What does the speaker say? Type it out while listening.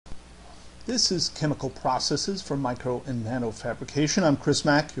This is Chemical Processes for Micro and Nano Fabrication. I'm Chris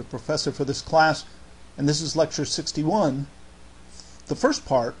Mack, your professor for this class, and this is Lecture 61, the first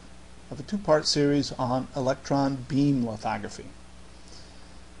part of a two-part series on electron beam lithography.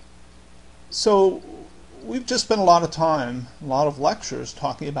 So we've just spent a lot of time, a lot of lectures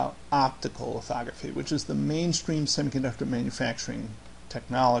talking about optical lithography, which is the mainstream semiconductor manufacturing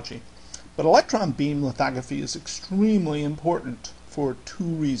technology. But electron beam lithography is extremely important for two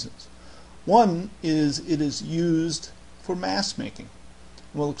reasons. One is it is used for mask making.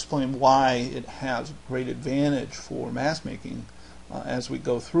 We'll explain why it has great advantage for mask making as we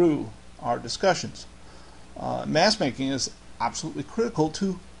go through our discussions. Mask making is absolutely critical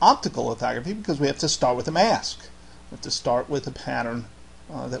to optical lithography because we have to start with a mask. We have to start with a pattern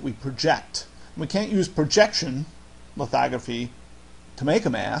that we project. We can't use projection lithography to make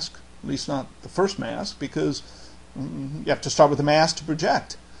a mask, at least not the first mask, because you have to start with a mask to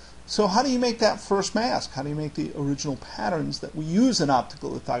project. So how do you make that first mask? How do you make the original patterns that we use in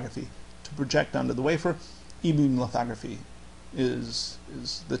optical lithography to project onto the wafer? E-beam lithography is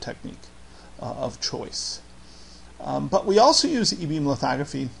the technique of choice. But we also use E-beam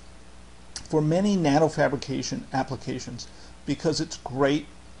lithography for many nanofabrication applications because it's great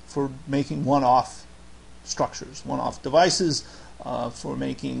for making one-off structures, one-off devices, for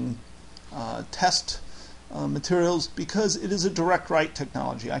making test materials, because it is a direct write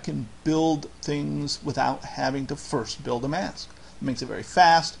technology. I can build things without having to first build a mask. It makes it very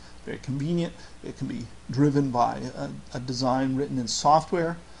fast, very convenient. It can be driven by a design written in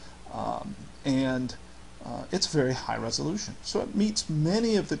software, and it's very high resolution. So it meets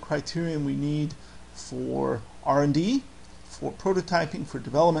many of the criterion we need for R&D, for prototyping, for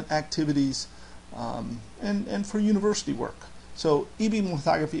development activities, and for university work. So E-beam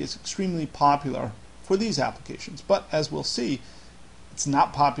lithography is extremely popular for these applications, but as we'll see, it's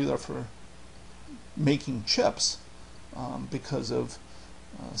not popular for making chips because of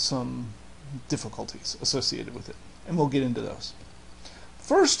some difficulties associated with it, and we'll get into those.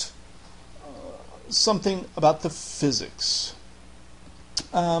 First, something about the physics.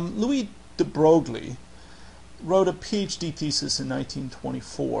 Louis de Broglie wrote a PhD thesis in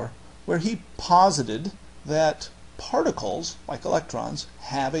 1924 where he posited that particles, like electrons,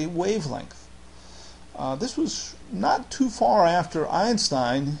 have a wavelength. This was not too far after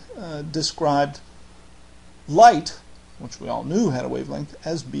Einstein described light, which we all knew had a wavelength,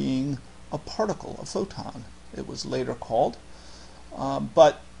 as being a particle, a photon, it was later called.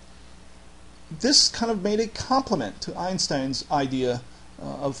 But this kind of made a complement to Einstein's idea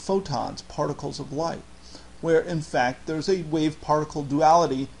of photons, particles of light, where in fact there's a wave-particle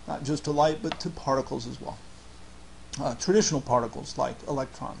duality, not just to light, but to particles as well. Traditional particles like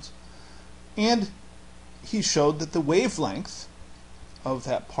electrons. And he showed that the wavelength of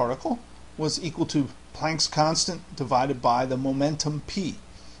that particle was equal to Planck's constant divided by the momentum p.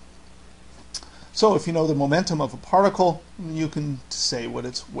 So if you know the momentum of a particle, you can say what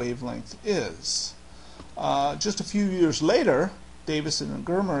its wavelength is. Just a few years later, Davison and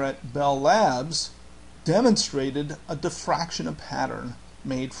Germer at Bell Labs demonstrated a diffraction of pattern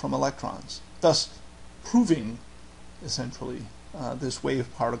made from electrons, thus proving essentially this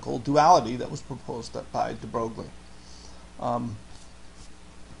wave-particle duality that was proposed by de Broglie.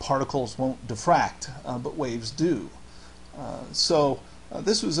 Particles won't diffract, but waves do. So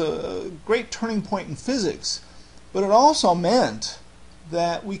this was a great turning point in physics, but it also meant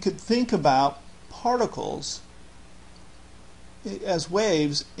that we could think about particles as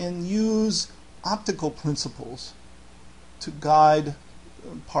waves and use optical principles to guide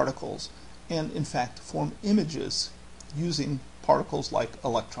particles and, in fact, form images using particles like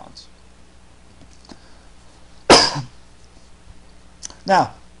electrons.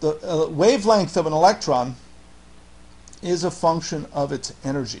 Now, the wavelength of an electron is a function of its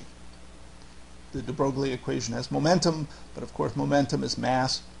energy. The de Broglie equation has momentum, but of course momentum is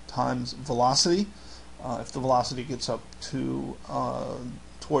mass times velocity. If the velocity gets up to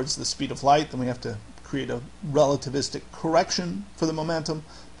towards the speed of light, then we have to create a relativistic correction for the momentum,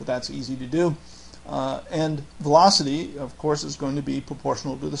 but that's easy to do. And velocity, of course, is going to be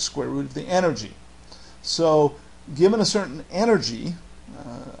proportional to the square root of the energy. So given a certain energy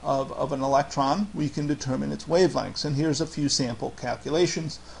of an electron, we can determine its wavelengths. And here's a few sample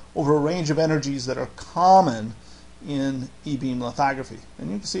calculations over a range of energies that are common in E-beam lithography.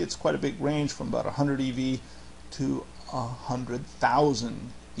 And you can see it's quite a big range from about 100 eV to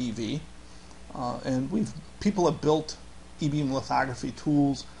 100,000 eV. And people have built E-beam lithography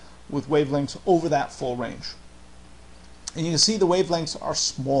tools with wavelengths over that full range. And you can see the wavelengths are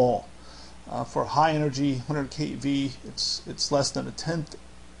small. For high energy, 100 keV, it's less than a tenth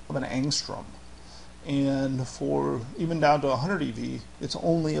of an angstrom. And for even down to 100 eV, it's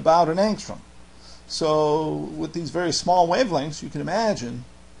only about an angstrom. So with these very small wavelengths, you can imagine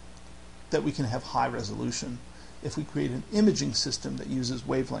that we can have high resolution if we create an imaging system that uses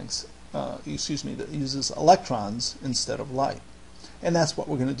wavelengths, that uses electrons instead of light. And that's what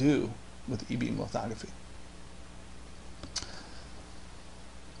we're going to do with E-beam lithography.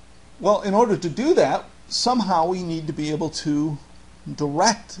 Well, in order to do that, somehow we need to be able to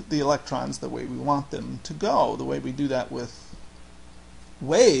direct the electrons the way we want them to go. The way we do that with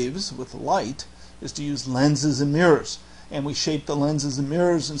waves, with light, is to use lenses and mirrors. And we shape the lenses and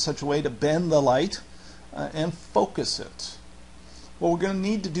mirrors in such a way to bend the light and focus it. Well, we're going to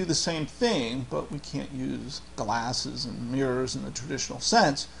need to do the same thing, but we can't use glasses and mirrors in the traditional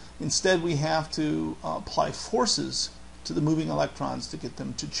sense. Instead, we have to apply forces to the moving electrons to get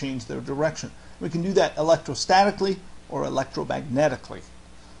them to change their direction. We can do that electrostatically or electromagnetically.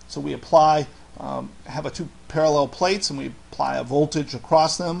 So we apply, have two parallel plates, and we apply a voltage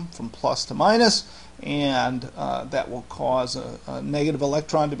across them from plus to minus, and that will cause a negative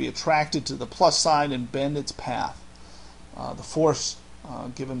electron to be attracted to the plus side and bend its path. The force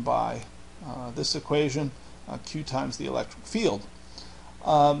given by this equation, Q times the electric field.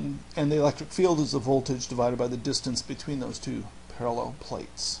 And the electric field is the voltage divided by the distance between those two parallel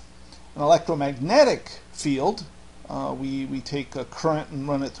plates. An electromagnetic field, we take a current and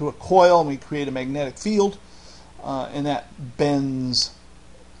run it through a coil, and we create a magnetic field, and that bends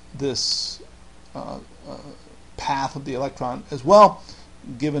this path of the electron as well,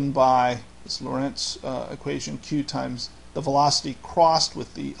 given by this Lorentz equation, Q times the velocity crossed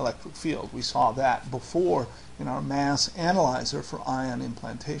with the electric field. We saw that before in our mass analyzer for ion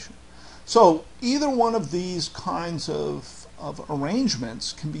implantation. So either one of these kinds of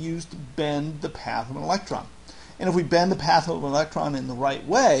arrangements can be used to bend the path of an electron. And if we bend the path of an electron in the right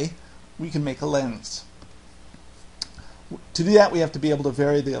way, we can make a lens. To do that, we have to be able to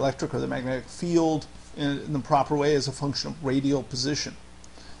vary the electric or the magnetic field in the proper way as a function of radial position.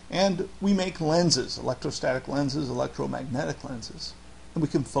 And we make lenses, electrostatic lenses, electromagnetic lenses, and we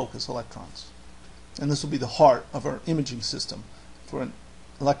can focus electrons. And this will be the heart of our imaging system for an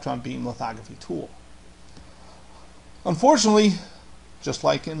electron beam lithography tool. Unfortunately, just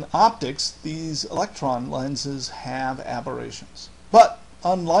like in optics, these electron lenses have aberrations. But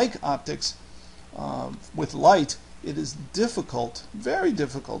unlike optics, with light, it is difficult, very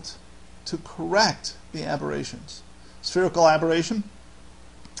difficult, to correct the aberrations. Spherical aberration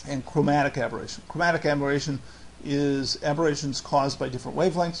and chromatic aberration. Chromatic aberration is aberrations caused by different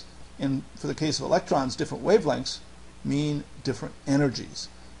wavelengths, and for the case of electrons, different wavelengths mean different energies.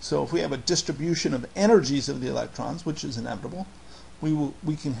 So if we have a distribution of energies of the electrons, which is inevitable,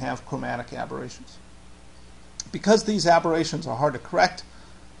 we can have chromatic aberrations. Because these aberrations are hard to correct,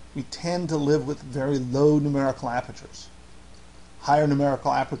 we tend to live with very low numerical apertures. Higher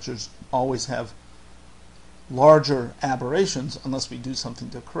numerical apertures always have larger aberrations unless we do something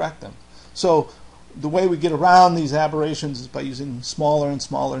to correct them. So the way we get around these aberrations is by using smaller and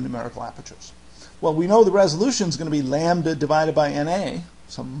smaller numerical apertures. Well, we know the resolution is going to be lambda divided by NA,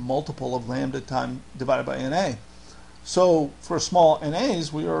 some multiple of lambda time divided by NA. So for small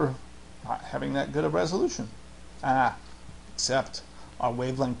NAs, we are not having that good of resolution. Except our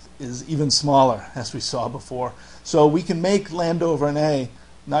wavelength is even smaller, as we saw before. So we can make lambda over NA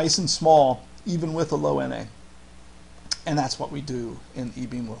nice and small, even with a low NA. And that's what we do in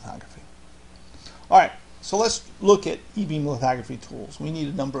E-beam lithography. All right, so let's look at E-beam lithography tools. We need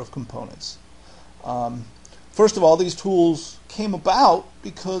a number of components. First of all, these tools came about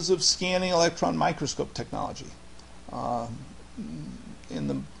because of scanning electron microscope technology.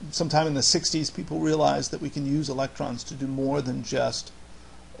 Sometime in the 60s, people realized that we can use electrons to do more than just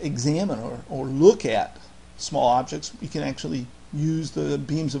examine or look at small objects. We can actually use the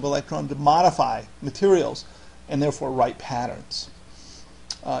beams of electron to modify materials and therefore write patterns.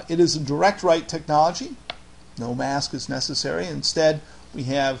 It is a direct write technology. No mask is necessary. Instead, we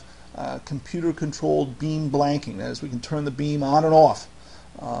have computer-controlled beam blanking. That is, we can turn the beam on and off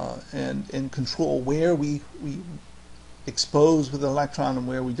and control where we expose with an electron and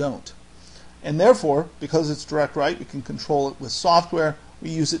where we don't. And therefore, because it's direct write, we can control it with software. We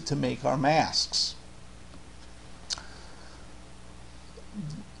use it to make our masks.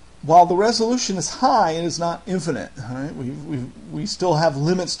 While the resolution is high, it is not infinite. Right? We still have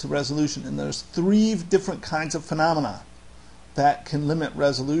limits to resolution, and there's 3 different kinds of phenomena that can limit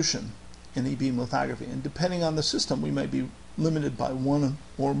resolution in E-beam lithography. And depending on the system, we may be limited by one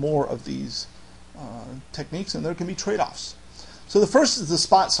or more of these techniques, and there can be trade-offs. So the first is the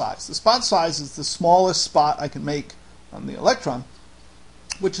spot size. The spot size is the smallest spot I can make on the electron,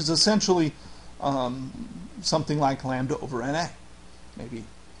 which is essentially something like lambda over Na, maybe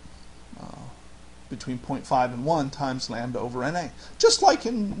between 0.5 and 1 times lambda over Na, just like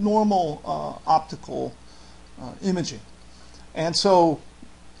in normal optical imaging. And so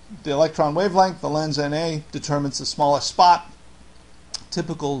the electron wavelength, the lens Na, determines the smallest spot.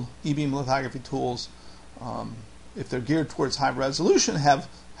 Typical e-beam lithography tools, if they're geared towards high resolution, have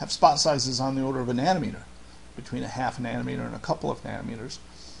spot sizes on the order of a nanometer, between a half nanometer and a couple of nanometers.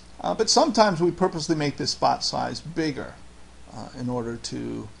 But sometimes we purposely make this spot size bigger in order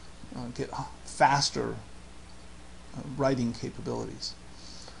to get faster writing capabilities.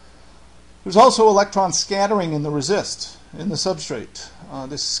 There's also electron scattering in the resist, in the substrate.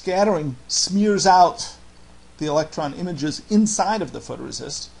 This scattering smears out the electron images inside of the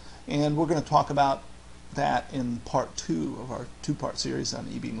photoresist, and we're going to talk about that in part 2 of our 2-part series on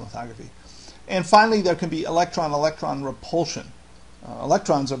e-beam lithography. And finally, there can be electron-electron repulsion.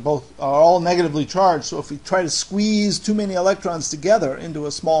 Electrons are all negatively charged, so if we try to squeeze too many electrons together into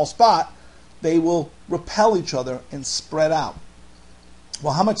a small spot, they will repel each other and spread out.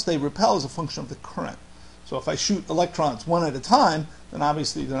 Well, how much they repel is a function of the current. So if I shoot electrons one at a time, then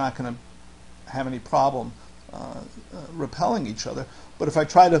obviously they're not going to have any problem repelling each other. But if I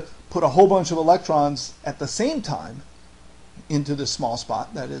try to put a whole bunch of electrons at the same time into this small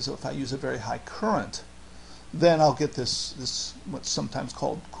spot, that is, if I use a very high current, then I'll get this what's sometimes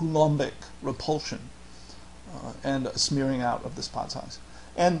called Coulombic repulsion and a smearing out of the spot size.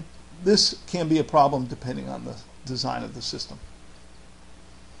 And this can be a problem depending on the design of the system.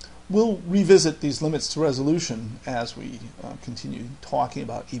 We'll revisit these limits to resolution as we continue talking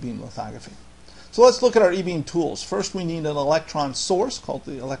about e-beam lithography. So let's look at our e-beam tools. First, we need an electron source called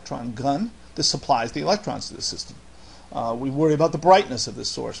the electron gun. This supplies the electrons to the system. We worry about the brightness of this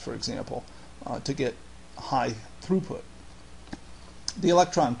source, for example, to get high throughput. The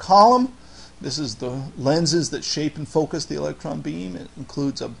electron column, this is the lenses that shape and focus the electron beam. It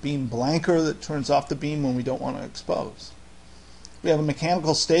includes a beam blanker that turns off the beam when we don't want to expose. We have a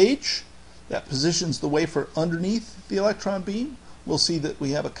mechanical stage that positions the wafer underneath the electron beam. We'll see that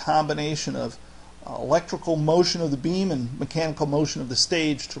we have a combination of electrical motion of the beam and mechanical motion of the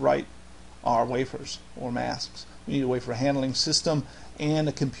stage to write our wafers or masks. We need a wafer handling system and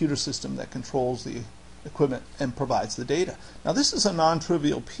a computer system that controls the equipment and provides the data. Now this is a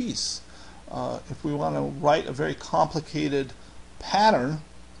non-trivial piece. If we want to write a very complicated pattern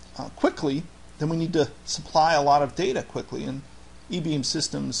quickly, then we need to supply a lot of data quickly, and e-beam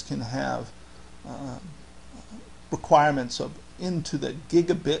systems can have requirements of into the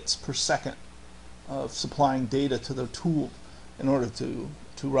gigabits per second of supplying data to the tool in order to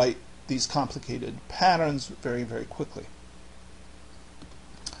write these complicated patterns very, very quickly.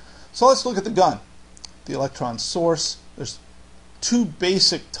 So let's look at the gun, the electron source. There's two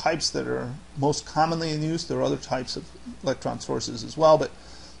basic types that are most commonly in use. There are other types of electron sources as well, but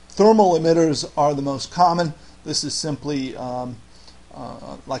thermal emitters are the most common. This is simply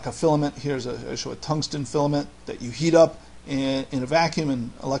like a filament. I show a tungsten filament that you heat up in a vacuum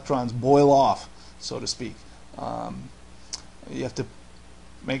and electrons boil off, so to speak. You have to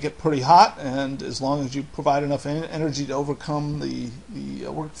make it pretty hot, and as long as you provide enough energy to overcome the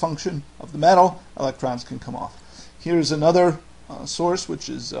work function of the metal, electrons can come off. Here's another source which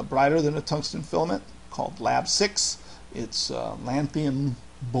is brighter than a tungsten filament, called Lab 6. It's lanthanum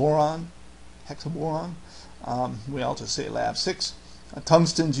boron, hexaboron. We all just say Lab 6.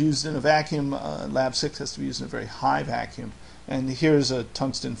 Tungsten's used in a vacuum. Lab 6 has to be used in a very high vacuum. And here's a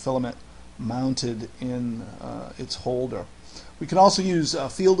tungsten filament mounted in its holder. We can also use a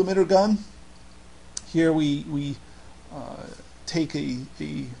field emitter gun. Here we take a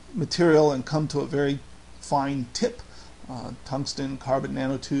material and come to a very fine tip. Tungsten, carbon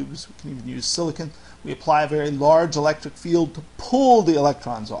nanotubes. We can even use silicon. We apply a very large electric field to pull the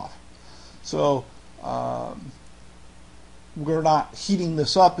electrons off. So we're not heating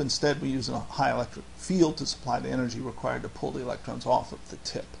this up. Instead, we use a high electric field to supply the energy required to pull the electrons off of the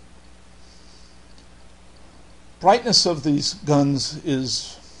tip. Brightness of these guns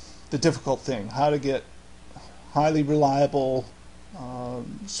is the difficult thing. How to get highly reliable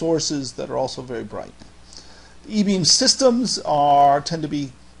sources that are also very bright. E-beam systems tend to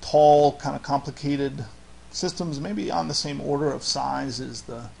be tall, kind of complicated systems, maybe on the same order of size as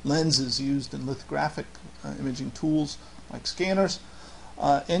the lenses used in lithographic imaging tools like scanners.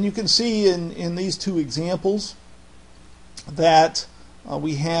 And you can see in these two examples that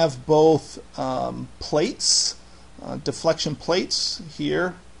we have both plates, deflection plates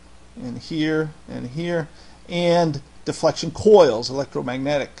here and here and here, and deflection coils,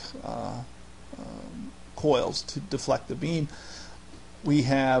 electromagnetic coils to deflect the beam. We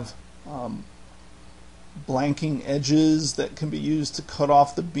have blanking edges that can be used to cut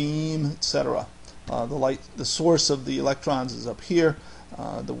off the beam, etc. The source of the electrons is up here.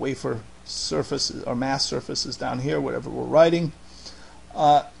 The wafer surface or mass surface is down here, whatever we're writing.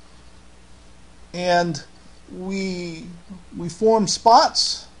 And we form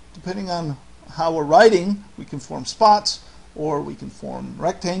spots depending on how we're writing. We can form spots, or we can form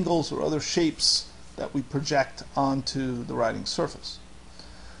rectangles or other shapes that we project onto the writing surface.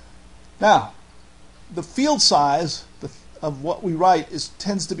 Now, the field size of what we write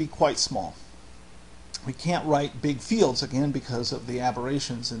tends to be quite small. We can't write big fields, again, because of the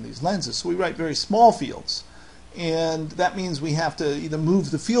aberrations in these lenses. So we write very small fields. And that means we have to either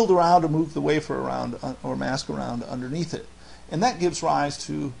move the field around or move the wafer around or mask around underneath it. And that gives rise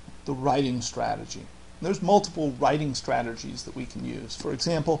to the writing strategy. There's multiple writing strategies that we can use. For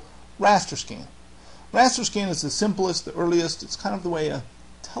example, raster scan. Raster scan is the simplest, the earliest. It's kind of the way a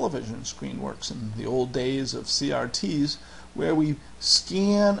television screen works in the old days of CRTs, where we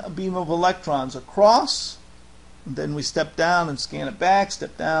scan a beam of electrons across, and then we step down and scan it back,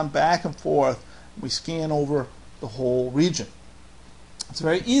 step down, back and forth. We scan over the whole region. It's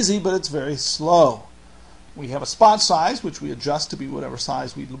very easy, but it's very slow. We have a spot size, which we adjust to be whatever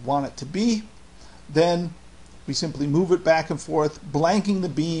size we want it to be. Then we simply move it back and forth, blanking the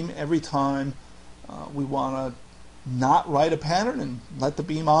beam every time we want to not write a pattern, and let the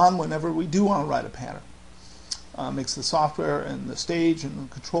beam on whenever we do want to write a pattern. Makes the software and the stage and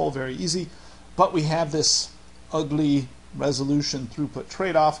the control very easy, but we have this ugly resolution throughput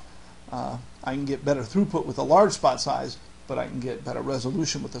trade-off. I can get better throughput with a large spot size, but I can get better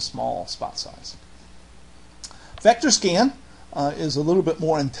resolution with a small spot size. Vector scan is a little bit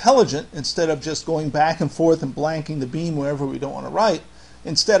more intelligent. Instead of just going back and forth and blanking the beam wherever we don't want to write,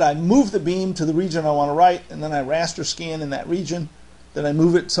 instead I move the beam to the region I want to write, and then I raster scan in that region. Then I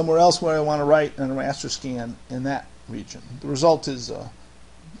move it somewhere else where I want to write, and raster scan in that region. The result is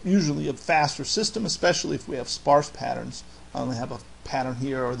usually a faster system, especially if we have sparse patterns. I only have a pattern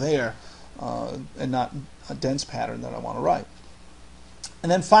here or there, and not a dense pattern that I want to write.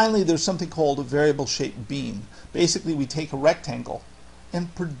 And then finally, there's something called a variable shape beam. Basically, we take a rectangle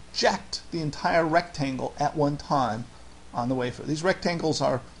and project the entire rectangle at one time on the wafer. These rectangles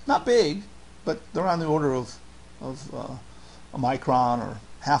are not big, but they're on the order of a micron or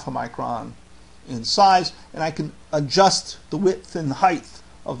half a micron in size, and I can adjust the width and height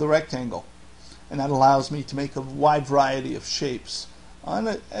of the rectangle. And that allows me to make a wide variety of shapes in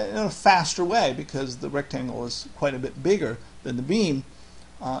a faster way, because the rectangle is quite a bit bigger than the beam,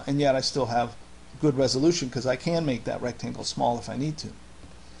 and yet I still have good resolution because I can make that rectangle small if I need to.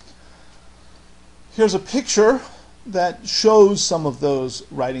 Here's a picture that shows some of those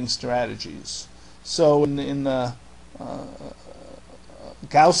writing strategies. So in the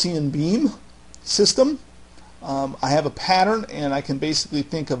Gaussian beam system, I have a pattern, and I can basically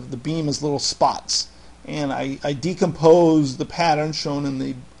think of the beam as little spots. And I decompose the pattern shown in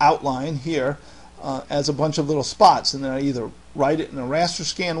the outline here as a bunch of little spots, and then I either write it in a raster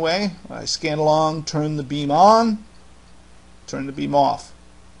scan way. I scan along, turn the beam on, turn the beam off.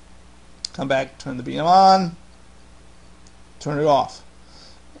 Come back, turn the beam on, turn it off.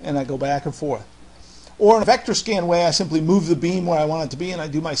 And I go back and forth. Or in a vector scan way, I simply move the beam where I want it to be, and I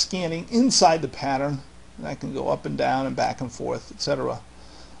do my scanning inside the pattern. And I can go up and down and back and forth, etc.,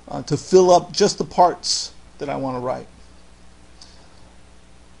 to fill up just the parts that I want to write.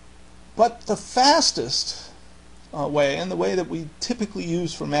 But the fastest way, and the way that we typically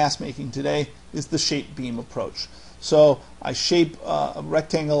use for mask making today, is the shape beam approach. So I shape a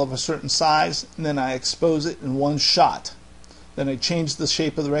rectangle of a certain size, and then I expose it in one shot. Then I change the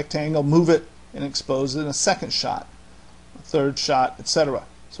shape of the rectangle, move it, and expose it in a second shot, a third shot, etc.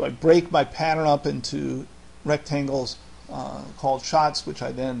 So I break my pattern up into rectangles called shots, which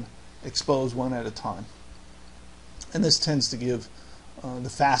I then expose one at a time. And this tends to give the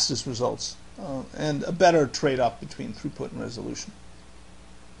fastest results and a better trade-off between throughput and resolution.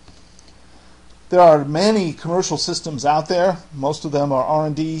 There are many commercial systems out there. Most of them are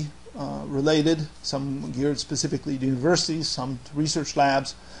R&D related, some geared specifically to universities, some to research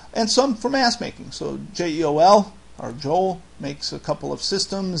labs, and some for mask making. So JEOL, or Joel, makes a couple of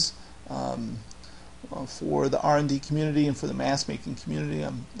systems for the R&D community and for the mask making community.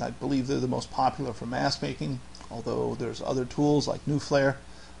 I believe they're the most popular for mask making, although there's other tools like NuFlare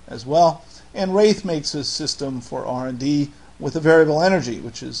as well. And Wraith makes a system for R&D with a variable energy,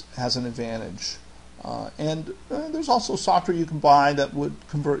 which has an advantage. And there's also software you can buy that would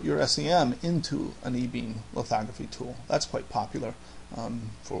convert your SEM into an e-beam lithography tool. That's quite popular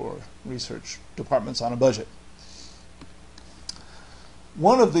for research departments on a budget.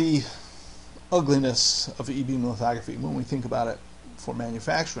 One of the ugliness of e-beam lithography, when we think about it for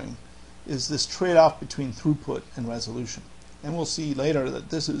manufacturing, is this trade-off between throughput and resolution. And we'll see later that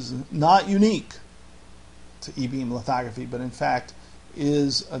this is not unique to e-beam lithography, but in fact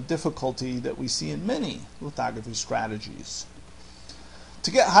is a difficulty that we see in many lithography strategies.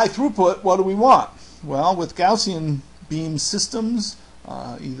 To get high throughput, what do we want? Well, with Gaussian beam systems,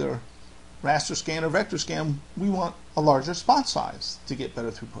 either raster scan or vector scan, we want a larger spot size to get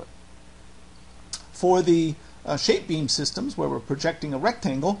better throughput. For the shape beam systems, where we're projecting a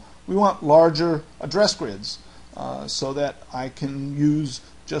rectangle, we want larger address grids so that I can use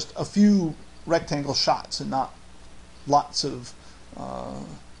just a few rectangle shots and not lots of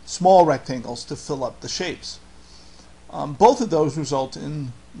small rectangles to fill up the shapes. Both of those result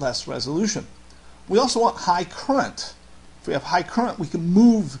in less resolution. We also want high current. If we have high current, we can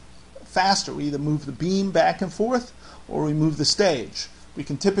move faster. We either move the beam back and forth or we move the stage. We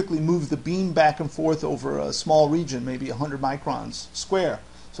can typically move the beam back and forth over a small region, maybe 100 microns square.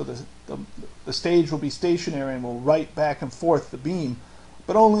 So the stage will be stationary and will write back and forth the beam,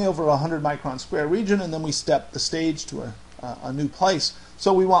 but only over a 100 micron square region, and then we step the stage to a new place.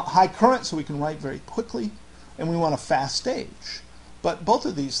 So we want high current so we can write very quickly, and we want a fast stage. But both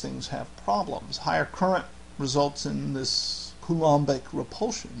of these things have problems. Higher current results in this Coulombic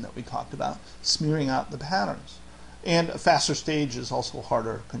repulsion that we talked about, smearing out the patterns. And a faster stage is also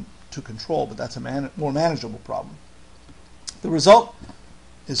harder to control, but that's a more manageable problem. The result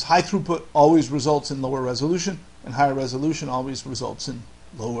is high throughput always results in lower resolution, and higher resolution always results in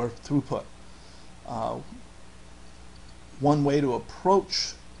lower throughput. One way to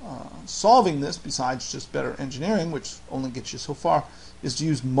approach solving this, besides just better engineering, which only gets you so far, is to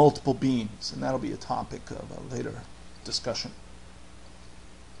use multiple beams, and that'll be a topic of a later discussion.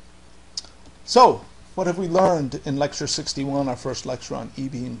 So, what have we learned in Lecture 61, our first lecture on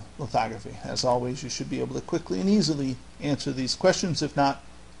e-beam lithography? As always, you should be able to quickly and easily answer these questions. If not,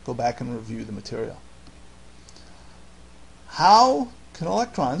 go back and review the material. How can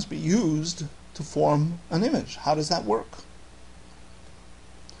electrons be used to form an image? How does that work?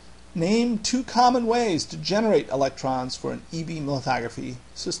 Name 2 common ways to generate electrons for an e-beam lithography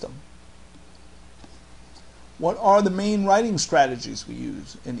system. What are the main writing strategies we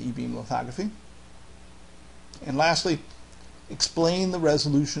use in e-beam lithography? And lastly, explain the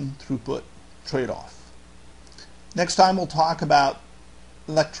resolution throughput trade-off. Next time we'll talk about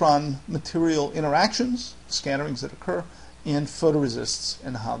electron material interactions, scatterings that occur, and photoresists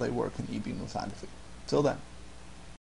and how they work in e-beam lithography. Till then.